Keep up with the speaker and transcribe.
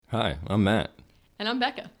Hi, I'm Matt, And I'm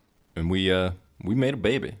Becca. and we made a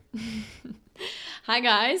baby. Hi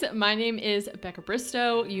guys, my name is Becca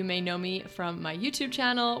Bristow. You may know me from my YouTube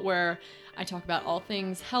channel where I talk about all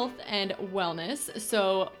things health and wellness.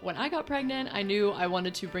 So when I got pregnant, I knew I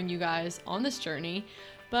wanted to bring you guys on this journey,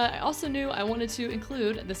 but I also knew I wanted to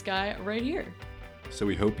include this guy right here. So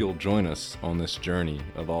we hope you'll join us on this journey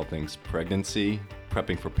of all things pregnancy,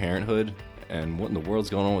 prepping for parenthood, and what in the world's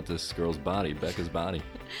going on with this girl's body, Becca's body.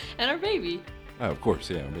 And our baby. Oh, of course,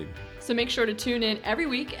 yeah, baby. So make sure to tune in every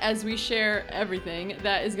week as we share everything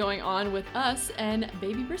that is going on with us and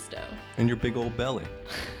baby Bristow. And your big old belly.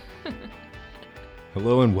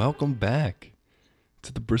 Hello and welcome back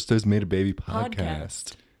to the Bristow's Made a Baby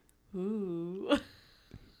podcast. Ooh.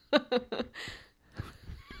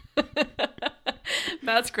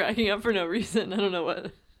 Matt's cracking up for no reason. I don't know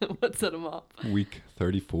what set him off. Week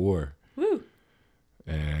 34. Woo.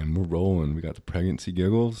 And we're rolling. We got the pregnancy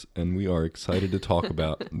giggles, and we are excited to talk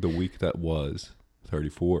about the week that was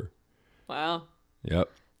 34. Wow. Yep.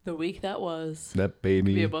 The week that was. That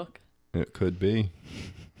baby. Could be a book. It could be.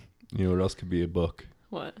 You know what else could be a book?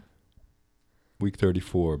 What? Week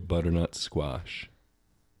 34, butternut squash.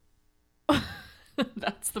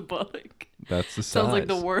 That's the book. That's the size. Sounds like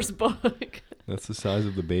the worst book. That's the size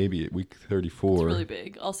of the baby at week 34. It's really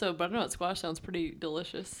big. Also, butternut squash sounds pretty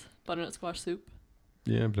delicious. Butternut squash soup.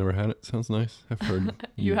 Yeah, I've never had it. Sounds nice. I've heard.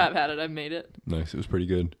 You have had it. I've made it. Nice. It was pretty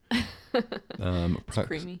good. It's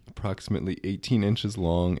creamy. Approximately 18 inches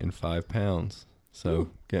long and 5 pounds. So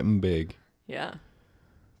getting big. Yeah.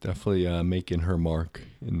 Definitely making her mark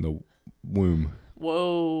in the womb.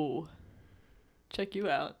 Whoa. Check you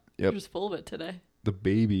out. Yep. You're just full of it today. The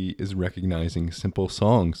baby is recognizing simple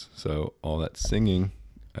songs. So all that singing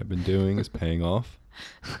I've been doing is paying off.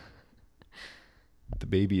 The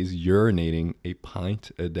baby is urinating a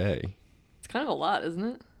pint a day. It's kind of a lot, isn't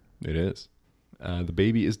it? It is. The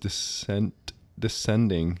baby is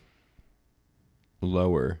descending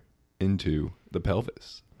lower into the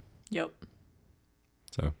pelvis. Yep.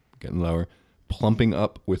 So getting lower, plumping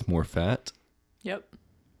up with more fat. Yep.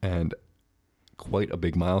 And quite a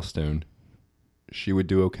big milestone. She would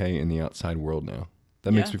do okay in the outside world now.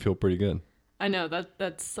 That makes me feel pretty good. I know.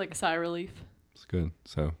 That's like a sigh of relief. It's good.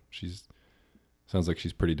 So sounds like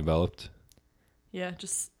she's pretty developed. Yeah,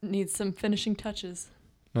 just needs some finishing touches.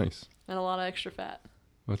 Nice. And a lot of extra fat.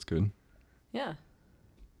 That's good. Yeah.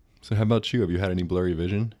 So how about you? Have you had any blurry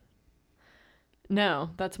vision? No,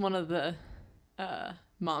 that's one of the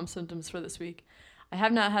mom symptoms for this week. I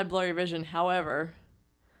have not had blurry vision. However,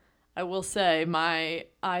 I will say my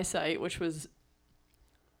eyesight, which was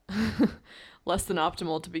less than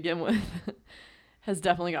optimal to begin with, has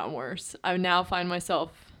definitely gotten worse. I now find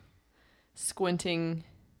myself squinting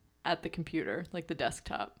at the computer, like the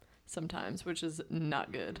desktop sometimes, which is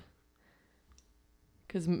not good.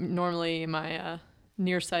 Because normally my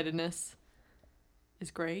nearsightedness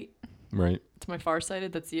is great. Right. It's my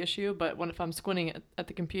farsighted that's the issue, but if I'm squinting at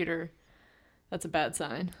the computer, that's a bad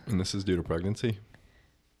sign. And this is due to pregnancy?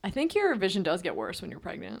 I think your vision does get worse when you're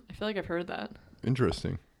pregnant. I feel like I've heard that.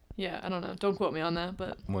 Interesting. Yeah, I don't know. Don't quote me on that,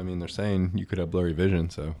 but... Well, I mean, they're saying you could have blurry vision,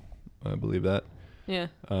 so I believe that. Yeah.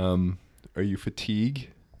 Are you fatigued?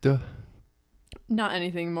 Not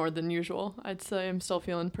anything more than usual. I'd say I'm still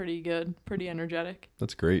feeling pretty good, pretty energetic.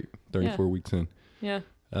 That's great. 34 weeks in. Yeah.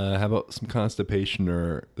 How about some constipation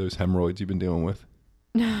or those hemorrhoids you've been dealing with?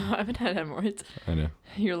 No, I haven't had hemorrhoids. I know.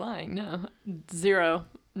 You're lying. No. Zero.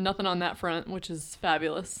 Nothing on that front, which is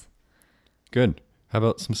fabulous. Good. How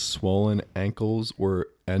about some swollen ankles or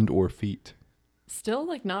feet?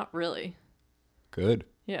 Still, not really. Good.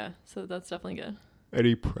 Yeah, so that's definitely good.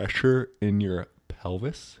 Any pressure in your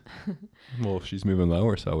pelvis? Well, if she's moving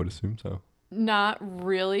lower, so I would assume so. Not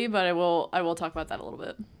really, but I will talk about that a little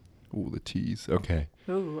bit. Ooh, the tease. Okay.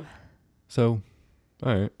 Ooh. So,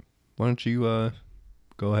 all right. Why don't you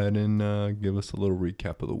go ahead and give us a little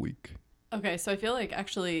recap of the week? Okay, so I feel like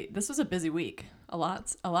actually this was a busy week. A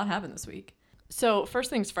lot happened this week. So first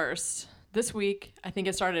things first, this week I think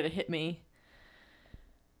it started to hit me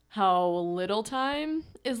how little time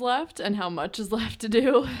is left and how much is left to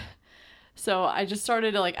do. So I just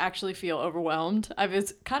started to actually feel overwhelmed. I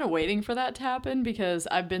was kind of waiting for that to happen because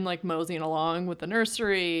I've been moseying along with the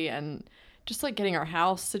nursery and just getting our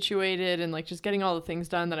house situated and just getting all the things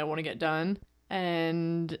done that I want to get done.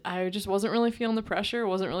 And I just wasn't really feeling the pressure,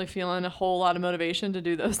 wasn't really feeling a whole lot of motivation to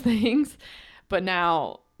do those things. But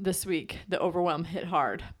now this week, the overwhelm hit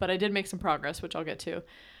hard. But I did make some progress, which I'll get to.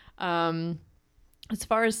 As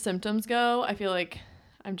far as symptoms go, I feel like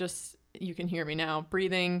you can hear me now,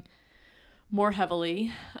 breathing more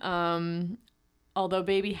heavily. Although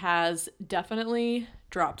baby has definitely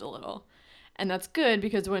dropped a little. And that's good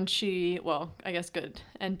because when I guess good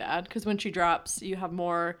and bad, because when she drops, you have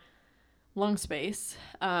more lung space.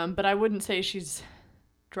 But I wouldn't say she's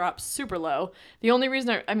dropped super low. The only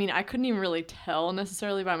reason I couldn't even really tell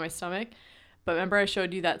necessarily by my stomach. But remember I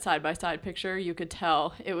showed you that side-by-side picture? You could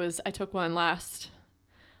tell. I took one last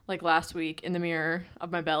week in the mirror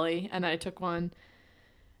of my belly, and then I took one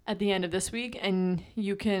at the end of this week, and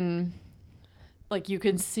you can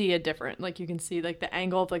see a different, you can see the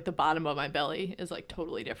angle of the bottom of my belly is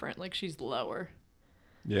totally different. She's lower.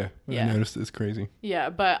 Yeah. I noticed it's crazy.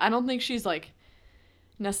 Yeah, but I don't think she's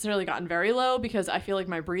necessarily gotten very low because I feel like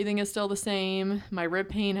my breathing is still the same. My rib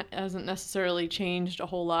pain hasn't necessarily changed a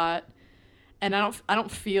whole lot. And I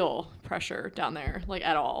don't feel pressure down there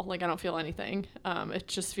at all. I don't feel anything. It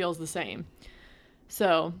just feels the same.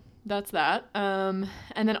 So that's that. And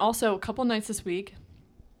then also a couple nights this week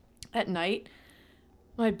at night,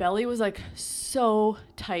 my belly was so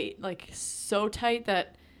tight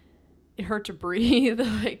that it hurt to breathe.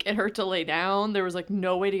 It hurt to lay down. There was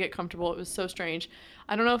no way to get comfortable. It was so strange.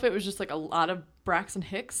 I don't know if it was just a lot of Braxton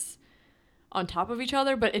Hicks on top of each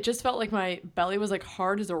other, but it just felt like my belly was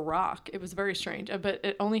hard as a rock. It was very strange, but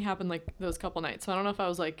it only happened those couple nights. So I don't know if I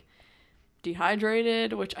was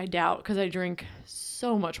dehydrated, which I doubt because I drink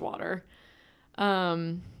so much water.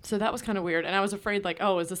 So that was kind of weird. And I was afraid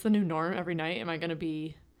is this the new norm every night? Am I going to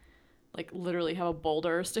be literally have a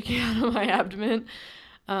boulder sticking out of my abdomen?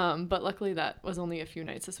 But luckily that was only a few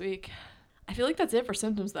nights this week. I feel like that's it for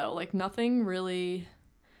symptoms though.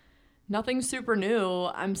 Nothing super new.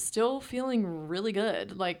 I'm still feeling really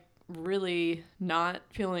good. Really not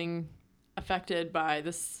feeling affected by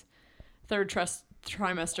this third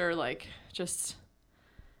trimester, just,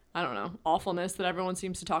 I don't know, awfulness that everyone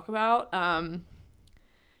seems to talk about.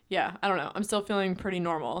 Yeah, I don't know. I'm still feeling pretty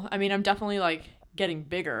normal. I'm definitely getting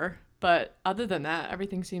bigger, but other than that,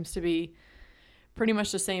 everything seems to be pretty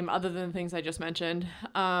much the same other than the things I just mentioned.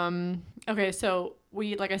 Okay, so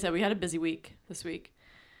like I said, we had a busy week this week.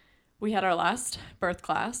 We had our last birth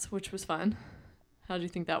class, which was fun. How did you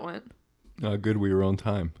think that went? Good. We were on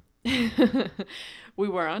time. We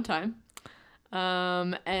were on time.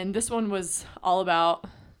 And this one was all about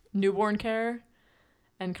newborn care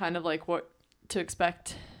and kind of what to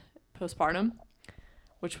expect postpartum,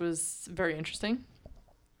 which was very interesting.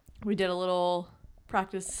 We did a little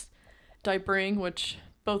practice diapering, which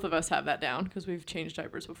both of us have that down because we've changed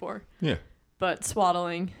diapers before. Yeah. But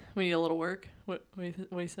swaddling, we need a little work. What do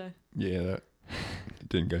you say? Yeah, that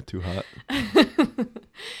didn't get too hot.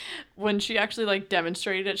 When she actually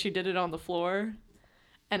demonstrated it, she did it on the floor,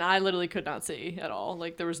 and I literally could not see at all.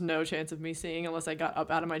 There was no chance of me seeing unless I got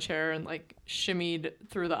up out of my chair and shimmied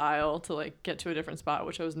through the aisle to get to a different spot,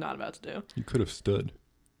 which I was not about to do. You could have stood.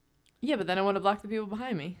 Yeah, but then I would have blocked the people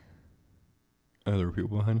behind me. Oh, there were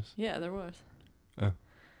people behind us? Yeah, there was. Oh.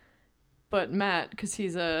 But Matt, because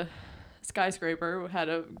he's a skyscraper, had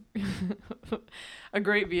a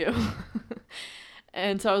great view.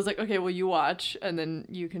 And so I was like, okay, well, you watch, and then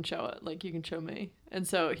you can show it. You can show me. And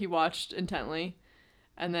so he watched intently.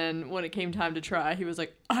 And then when it came time to try, he was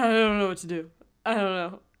like, I don't know what to do. I don't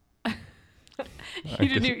know. You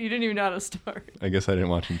didn't even know how to start. I guess I didn't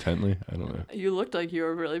watch intently. I don't know. You looked like you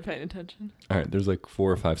were really paying attention. All right, there's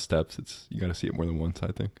 4 or 5 steps. You got to see it more than once,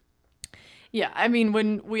 I think. Yeah,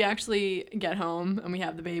 when we actually get home and we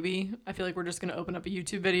have the baby, I feel like we're just going to open up a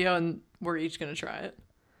YouTube video and we're each going to try it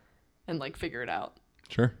and figure it out.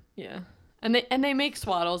 Sure. Yeah. And they make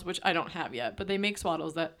swaddles, which I don't have yet, but they make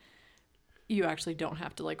swaddles that you actually don't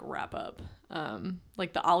have to wrap up.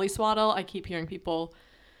 The Ollie swaddle, I keep hearing people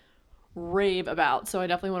rave about, so I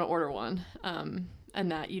definitely want to order one.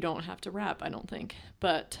 And that you don't have to wrap, I don't think.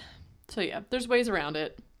 But so yeah, there's ways around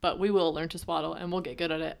it, but we will learn to swaddle and we'll get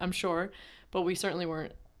good at it, I'm sure. But we certainly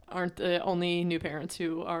aren't the only new parents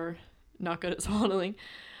who are not good at swaddling.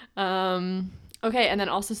 Okay, and then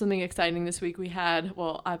also something exciting this week we had,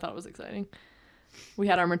 well, I thought it was exciting. We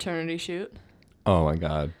had our maternity shoot. Oh my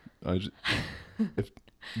God.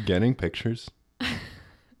 Getting pictures,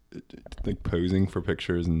 posing for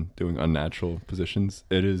pictures and doing unnatural positions,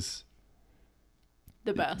 it is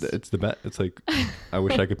the best. It's the best. It's I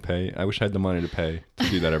wish I could pay. I wish I had the money to pay to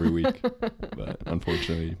do that every week, but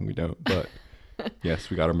unfortunately we don't. But yes,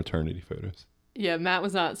 we got our maternity photos. Yeah, Matt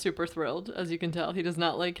was not super thrilled, as you can tell. He does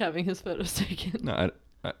not like having his photos taken. No,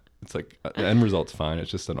 it's the end result's fine. It's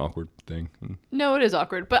just an awkward thing. No, it is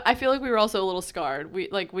awkward, but I feel like we were also a little scarred.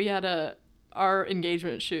 We had our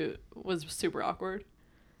engagement shoot was super awkward.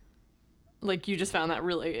 like you just found that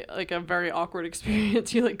really like a very awkward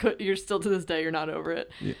experience. You like you're still to this day you're not over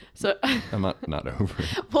it. Yeah. So I'm not over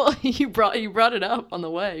it. well, you brought it up on the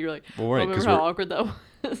way. You're like, Well, right, remember how awkward that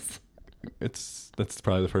was. That's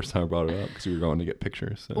probably the first time I brought it up because we were going to get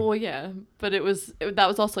pictures. So. Well, yeah, but that was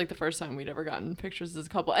also like the first time we'd ever gotten pictures as a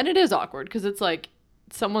couple, and it is awkward because it's like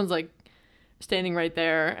someone's like standing right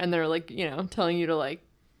there and they're like, you know, telling you to like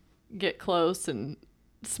get close and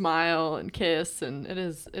smile and kiss, and it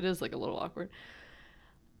is like a little awkward.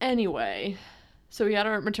 Anyway, so we had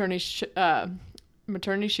our maternity shoot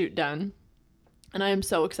done, and I am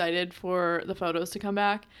so excited for the photos to come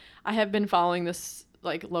back. I have been following this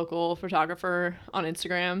like local photographer on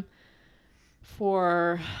Instagram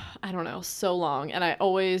for I don't know so long, and I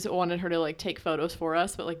always wanted her to like take photos for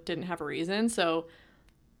us, but like didn't have a reason. So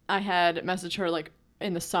I had messaged her like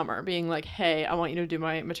in the summer being like, hey, I want you to do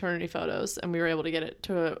my maternity photos, and we were able to get it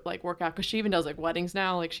to like work out because she even does like weddings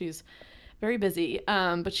now. Like she's very busy,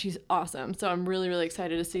 but she's awesome. So I'm really, really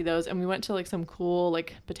excited to see those. And we went to like some cool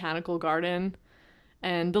like botanical garden,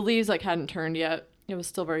 and the leaves like hadn't turned yet. It was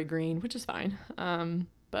still very green, which is fine.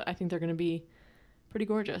 But I think they're going to be pretty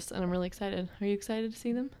gorgeous, and I'm really excited. Are you excited to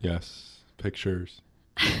see them? Yes. Pictures.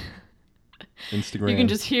 Instagram. You can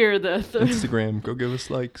just hear the Instagram. Go give us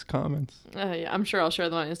likes, comments. Yeah, I'm sure I'll share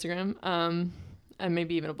them on Instagram, and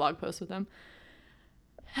maybe even a blog post with them.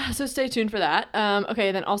 So stay tuned for that.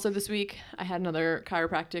 Okay, then also this week I had another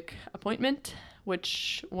chiropractic appointment,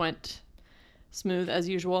 which went smooth as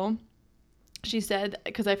usual. She said,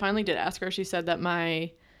 because I finally did ask her, she said that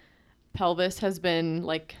my pelvis has been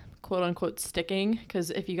like quote unquote sticking,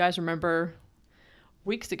 because if you guys remember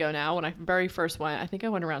weeks ago now when I very first went, I think I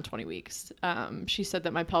went around 20 weeks, she said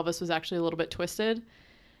that my pelvis was actually a little bit twisted,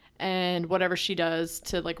 and whatever she does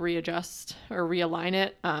to like readjust or realign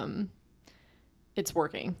it, it's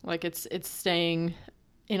working. Like it's staying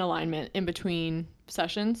in alignment in between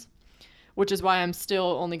sessions, which is why I'm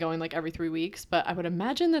still only going like every 3 weeks. But I would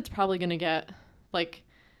imagine that's probably going to get like,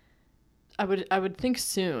 I would think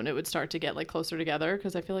soon it would start to get like closer together,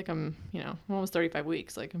 because I feel like I'm almost 35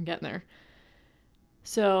 weeks, like I'm getting there.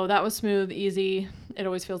 So that was smooth, easy. It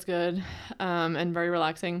always feels good, and very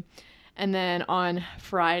relaxing. And then on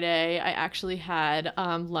Friday, I actually had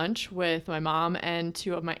lunch with my mom and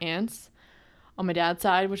 2 of my aunts on my dad's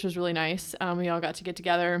side, which was really nice. We all got to get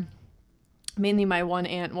together. Mainly my one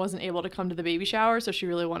aunt wasn't able to come to the baby shower, so she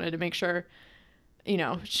really wanted to make sure,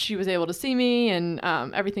 she was able to see me and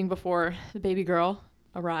everything before the baby girl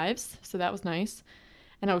arrives. So that was nice.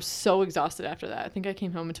 And I was so exhausted after that. I think I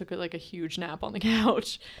came home and took like a huge nap on the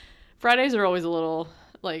couch. Fridays are always a little,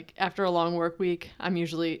 like, after a long work week, I'm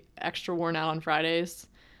usually extra worn out on Fridays.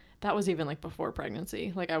 That was even like before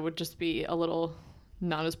pregnancy. Like I would just be a little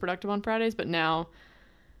not as productive on Fridays, but now,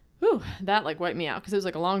 whew, that like wiped me out, because it was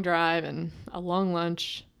like a long drive and a long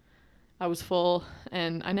lunch. I was full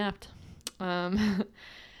and I napped. That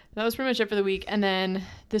was pretty much it for the week. And then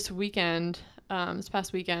this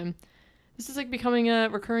past weekend, this is like becoming a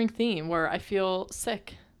recurring theme where I feel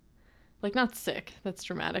sick. Like not sick, that's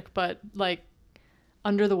dramatic, but like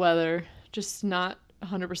under the weather, just not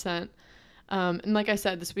 100%. And like I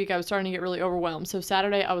said, this week I was starting to get really overwhelmed. So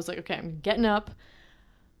Saturday I was like, okay, I'm getting up,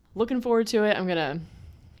 looking forward to it. I'm going to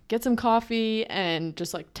get some coffee and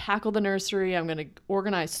just like tackle the nursery. I'm going to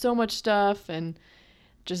organize so much stuff and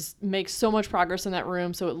just make so much progress in that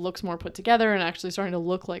room so it looks more put together and actually starting to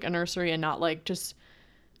look like a nursery and not like just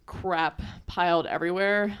crap piled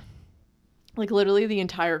everywhere. Like literally the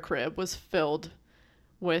entire crib was filled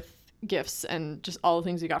with gifts and just all the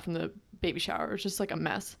things we got from the baby shower. It was just like a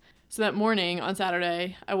mess. So that morning on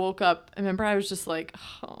Saturday, I woke up. I remember I was just like,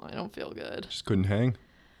 oh, I don't feel good. Just couldn't hang.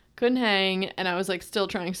 And I was like still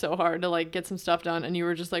trying so hard to like get some stuff done, and you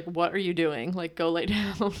were just like, what are you doing? Like, go lay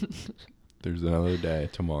down. There's another day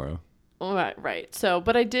tomorrow. Right. So,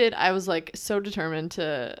 but I was like so determined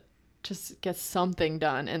to just get something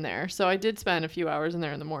done in there. So I did spend a few hours in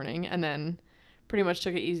there in the morning, and then pretty much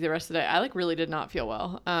took it easy the rest of the day. I like really did not feel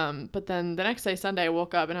well. But then the next day, Sunday, I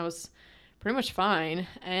woke up and I was pretty much fine.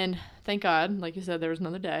 And thank God, like you said, there was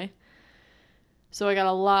another day. So I got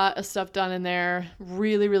a lot of stuff done in there.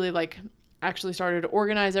 Really, really like actually started to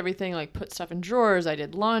organize everything, like put stuff in drawers. I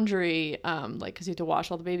did laundry, like, cause you have to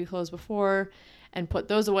wash all the baby clothes before, and put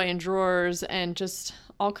those away in drawers and just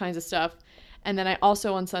all kinds of stuff. And then I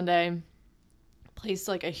also on Sunday placed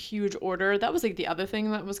like a huge order. That was like the other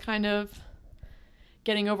thing that was kind of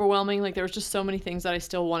getting overwhelming. Like there was just so many things that I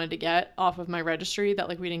still wanted to get off of my registry that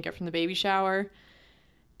like we didn't get from the baby shower.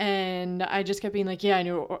 And I just kept being like, yeah,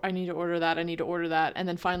 I need to order that. I need to order that. And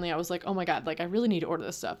then finally I was like, oh my God, like I really need to order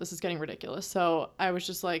this stuff. This is getting ridiculous. So I was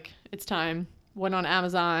just like, it's time. went on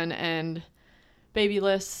Amazon and Baby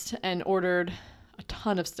List and ordered a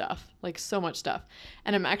ton of stuff, like so much stuff.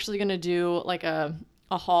 And I'm actually going to do like a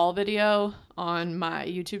haul video on my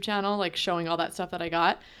YouTube channel, like showing all that stuff that I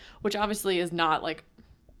got, which obviously is not like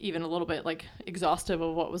even a little bit like exhaustive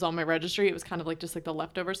of what was on my registry. It was kind of like just like the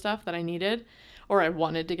leftover stuff that I needed or I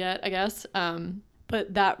wanted to get, I guess.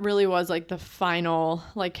 But that really was like the final,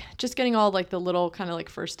 like just getting all like the little kind of like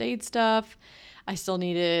first aid stuff. I still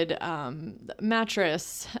needed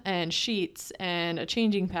mattress and sheets and a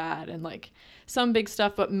changing pad and like some big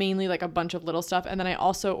stuff, but mainly like a bunch of little stuff. And then I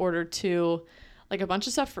also ordered like a bunch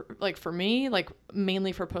of stuff for me, like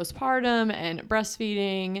mainly for postpartum and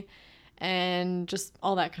breastfeeding and just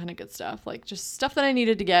all that kind of good stuff. Like just stuff that I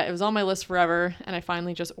needed to get. It was on my list forever and I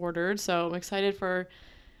finally just ordered. So I'm excited for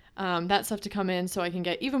that stuff to come in so I can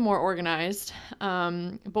get even more organized.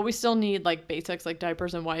 But we still need like basics like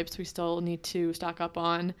diapers and wipes. We still need to stock up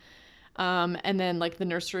on. And then like the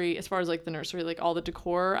nursery, as far as like the nursery, like all the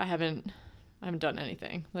decor, I haven't done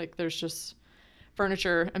anything. Like there's just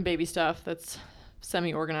furniture and baby stuff that's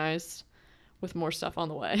semi-organized with more stuff on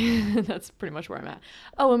the way. That's pretty much where I'm at.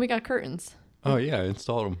 Oh, and we got curtains. Oh yeah, I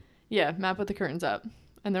installed them. Yeah, Matt put the curtains up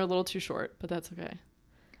and they're a little too short, but that's okay.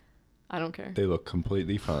 I don't care. They look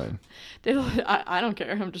completely fine. I don't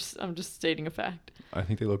care. I'm just stating a fact. I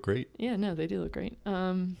think they look great. Yeah, no, they do look great.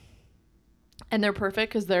 And they're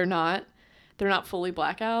perfect because they're not fully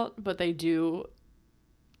blackout, but they do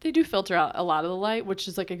filter out a lot of the light, which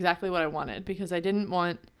is like exactly what I wanted because I didn't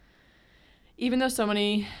want, even though so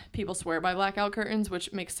many people swear by blackout curtains,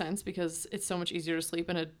 which makes sense because it's so much easier to sleep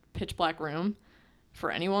in a pitch black room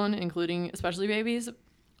for anyone, including especially babies.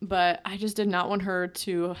 But I just did not want her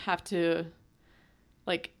to have to,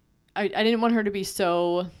 like, I didn't want her to be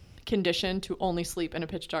so conditioned to only sleep in a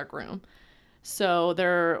pitch dark room. So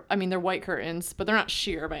they're white curtains, but they're not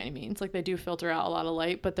sheer by any means. Like they do filter out a lot of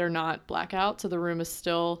light, but they're not blackout. So the room is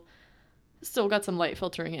still got some light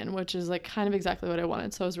filtering in, which is like kind of exactly what I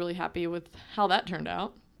wanted. So I was really happy with how that turned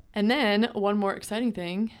out. And then one more exciting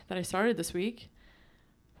thing that I started this week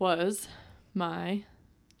was my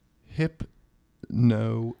Hypnobabies.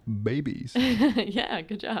 Yeah,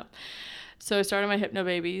 good job. So I started my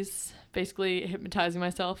Hypnobabies, basically hypnotizing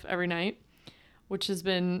myself every night, which has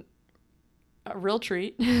been a real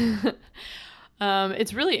treat.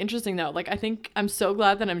 It's really interesting though. Like I think I'm so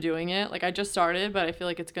glad that I'm doing it. Like I just started, but I feel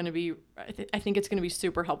like it's going to be, I think it's going to be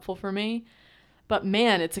super helpful for me. But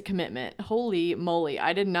man, it's a commitment. Holy moly.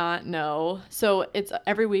 I did not know. So it's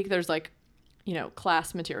every week there's like,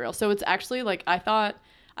 class material. So it's actually like, I thought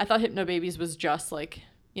Hypnobabies was just like,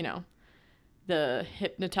 the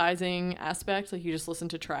hypnotizing aspect. Like you just listen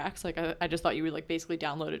to tracks. Like I just thought you would like basically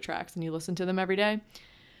downloaded tracks and you listen to them every day.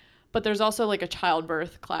 But there's also like a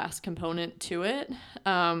childbirth class component to it,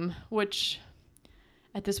 which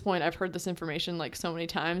at this point I've heard this information like so many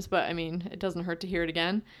times, but I mean, it doesn't hurt to hear it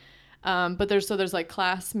again. But there's like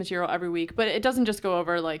class material every week, but it doesn't just go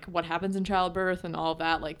over like what happens in childbirth and all of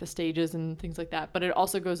that, like the stages and things like that. But it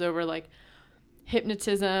also goes over like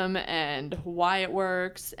hypnotism and why it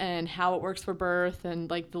works and how it works for birth and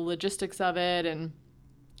like the logistics of it. And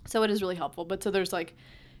so it is really helpful. But so there's like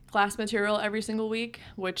class material every single week,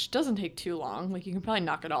 which doesn't take too long. Like you can probably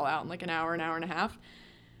knock it all out in like an hour and a half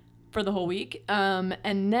for the whole week. And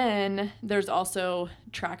then there's also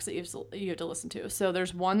tracks that you have to listen to. So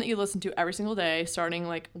there's one that you listen to every single day, starting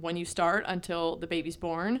like when you start until the baby's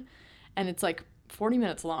born. And it's like 40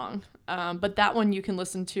 minutes long. But that one you can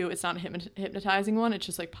listen to. It's not a hypnotizing one. It's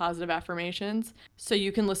just like positive affirmations. So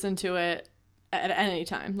you can listen to it at any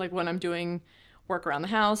time. Like when I'm doing work around the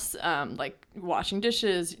house, like washing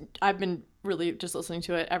dishes. I've been really just listening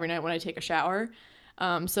to it every night when I take a shower.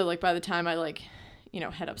 So like by the time I like,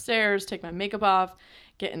 head upstairs, take my makeup off,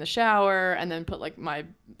 get in the shower, and then put like my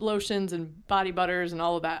lotions and body butters and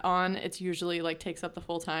all of that on, it's usually like takes up the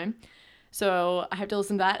full time. So I have to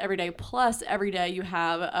listen to that every day. Plus every day you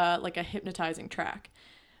have like a hypnotizing track.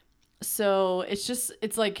 So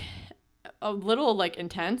it's like a little like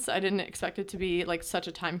intense. I didn't expect it to be like such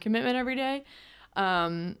a time commitment every day.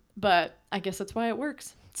 But I guess that's why it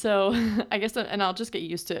works. So I guess, and I'll just get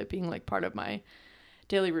used to it being like part of my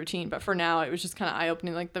daily routine. But for now, it was just kind of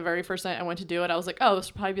eye-opening. Like the very first night I went to do it, I was like, oh, this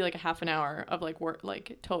would probably be like a half an hour of like work,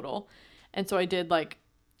 like total. And so I did like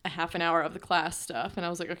a half an hour of the class stuff and I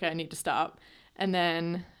was like, okay, I need to stop. And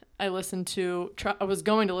then I was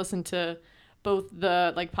going to listen to both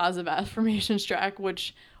the like positive affirmations track,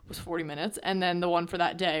 which was 40 minutes. And then the one for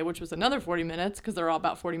that day, which was another 40 minutes because they're all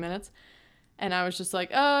about 40 minutes. And I was just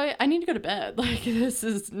like, oh, I need to go to bed. Like, this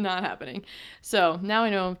is not happening. So now I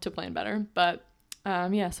know to plan better. But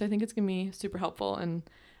Yeah, so I think it's going to be super helpful. And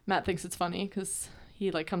Matt thinks it's funny because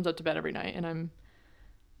he like comes up to bed every night and I'm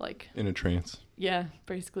like in a trance. Yeah,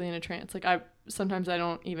 basically in a trance. Like sometimes I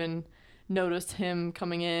don't even notice him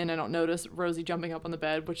coming in. I don't notice Rosie jumping up on the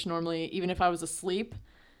bed, which normally, even if I was asleep,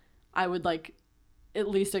 I would like at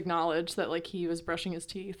least acknowledge that like he was brushing his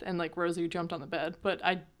teeth and like Rosie jumped on the bed. But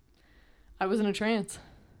I was in a trance.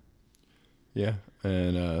 Yeah,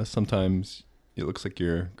 and sometimes it looks like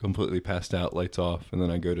you're completely passed out, lights off, and then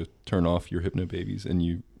I go to turn off your Hypnobabies, and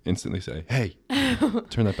you instantly say, "Hey,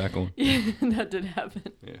 turn that back on." Yeah, that did happen.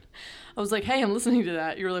 Yeah. I was like, "Hey, I'm listening to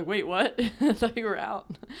that." You were like, "Wait, what?" I thought you were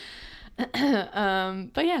out.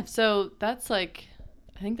 But yeah, so that's like,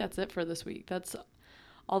 I think that's it for this week. That's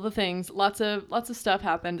all the things. Lots of stuff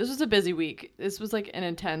happened. This was a busy week. This was like an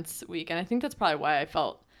intense week, and I think that's probably why I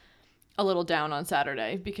felt a little down on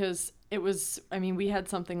Saturday, because it was, I mean, we had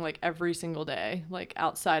something like every single day, like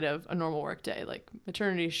outside of a normal work day, like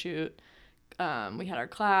maternity shoot. We had our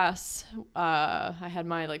class. I had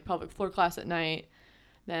my like pelvic floor class at night.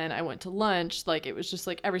 Then I went to lunch. Like it was just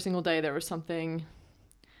like every single day there was something,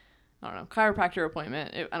 I don't know, chiropractor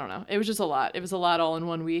appointment. I don't know. It was just a lot. It was a lot all in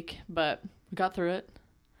one week, but we got through it.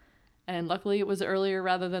 And luckily it was earlier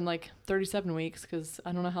rather than like 37 weeks, because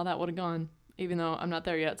I don't know how that would have gone, even though I'm not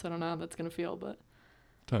there yet. So I don't know how that's going to feel, but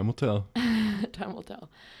time will tell. Time will tell.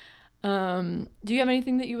 Do you have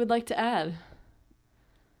anything that you would like to add?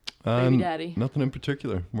 Baby daddy. Nothing in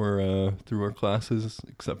particular. We're through our classes,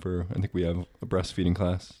 except for I think we have a breastfeeding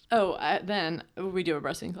class. Oh, then we do a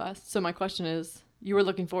breastfeeding class. So my question is, you were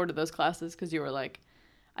looking forward to those classes because you were like,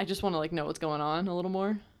 I just want to like know what's going on a little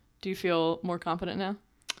more. Do you feel more confident now?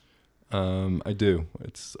 I do.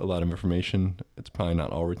 It's a lot of information. It's probably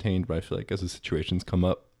not all retained, but I feel like as the situations come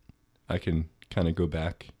up, I can kind of go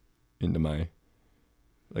back into my,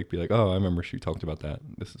 like, be like, oh, I remember she talked about that.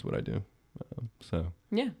 This is what I do. So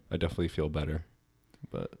yeah, I definitely feel better,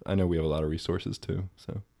 but I know we have a lot of resources too.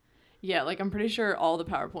 So yeah, like I'm pretty sure all the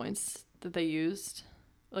PowerPoints that they used,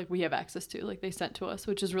 like we have access to, like they sent to us,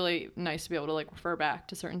 which is really nice to be able to like refer back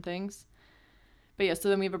to certain things. But yeah, so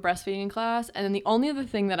then we have a breastfeeding class. And then the only other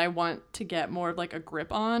thing that I want to get more of like a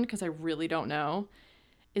grip on, because I really don't know,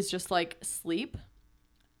 is just like sleep.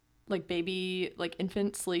 Like baby, like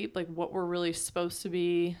infant sleep, like what we're really supposed to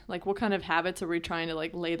be, like what kind of habits are we trying to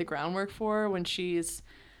like lay the groundwork for when she's,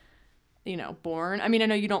 you know, born. I mean, I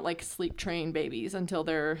know you don't like sleep train babies until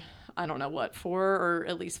they're, I don't know what, 4 or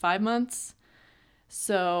at least 5 months.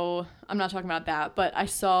 So I'm not talking about that, but I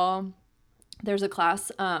saw there's a class.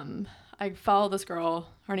 I follow this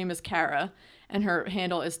girl. Her name is Kara, and her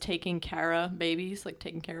handle is Taking Kara Babies, like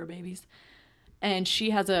taking care of babies. And she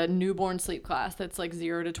has a newborn sleep class that's like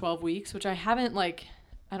 0 to 12 weeks, which I haven't like,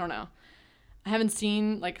 I don't know. I haven't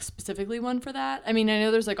seen like specifically one for that. I mean, I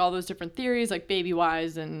know there's like all those different theories like Baby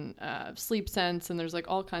Wise and Sleep Sense, and there's like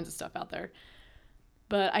all kinds of stuff out there.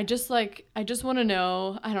 But I just want to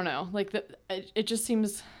know, I don't know, like it just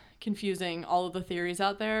seems confusing, all of the theories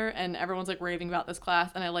out there, and everyone's like raving about this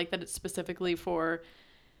class. And I like that it's specifically for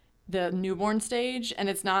the newborn stage. And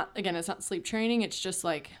it's not sleep training. It's just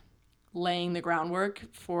like laying the groundwork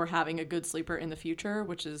for having a good sleeper in the future,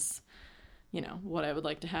 which is, you know, what I would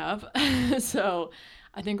like to have. So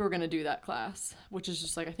I think we're going to do that class, which is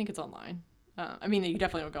just like, I think it's online. I mean, you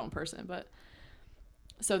definitely don't go in person, but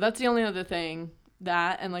so that's the only other thing.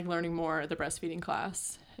 That and like learning more, the breastfeeding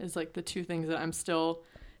class is like the two things that I'm still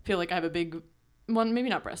feel like I have a big one, maybe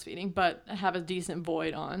not breastfeeding, but I have a decent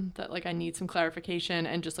void on that. Like I need some clarification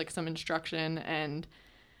and just like some instruction, and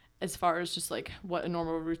as far as just like what a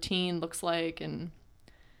normal routine looks like, and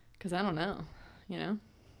because I don't know, you know?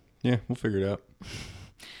 Yeah, we'll figure it out.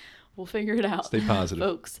 We'll figure it out. Stay positive.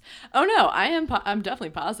 Folks. Oh no, I'm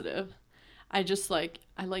definitely positive. I just like,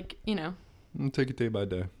 you know. We'll take it day by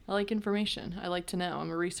day. I like information. I like to know.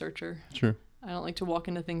 I'm a researcher. Sure. I don't like to walk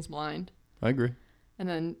into things blind. I agree. And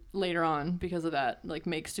then later on, because of that, like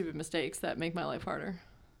make stupid mistakes that make my life harder.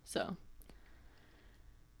 So,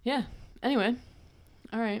 yeah. Anyway.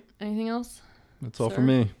 All right. Anything else? That's all for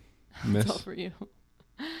me, miss. That's all for you.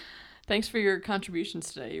 Thanks for your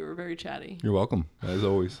contributions today. You were very chatty. You're welcome, as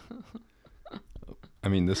always. I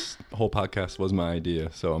mean, this whole podcast was my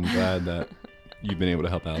idea, so I'm glad that you've been able to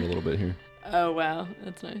help out a little bit here. Oh, wow.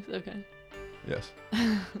 That's nice. Okay. Yes.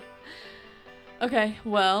 Okay.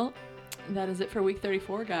 Well, that is it for week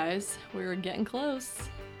 34, guys. We're getting close,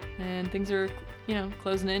 and things are, you know,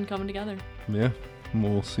 closing in, coming together. Yeah.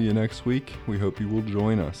 We'll see you next week. We hope you will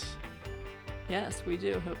join us. Yes, we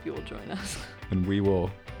do hope you will join us. And we will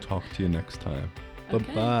talk to you next time.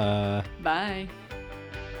 Okay. Bye-bye. Bye.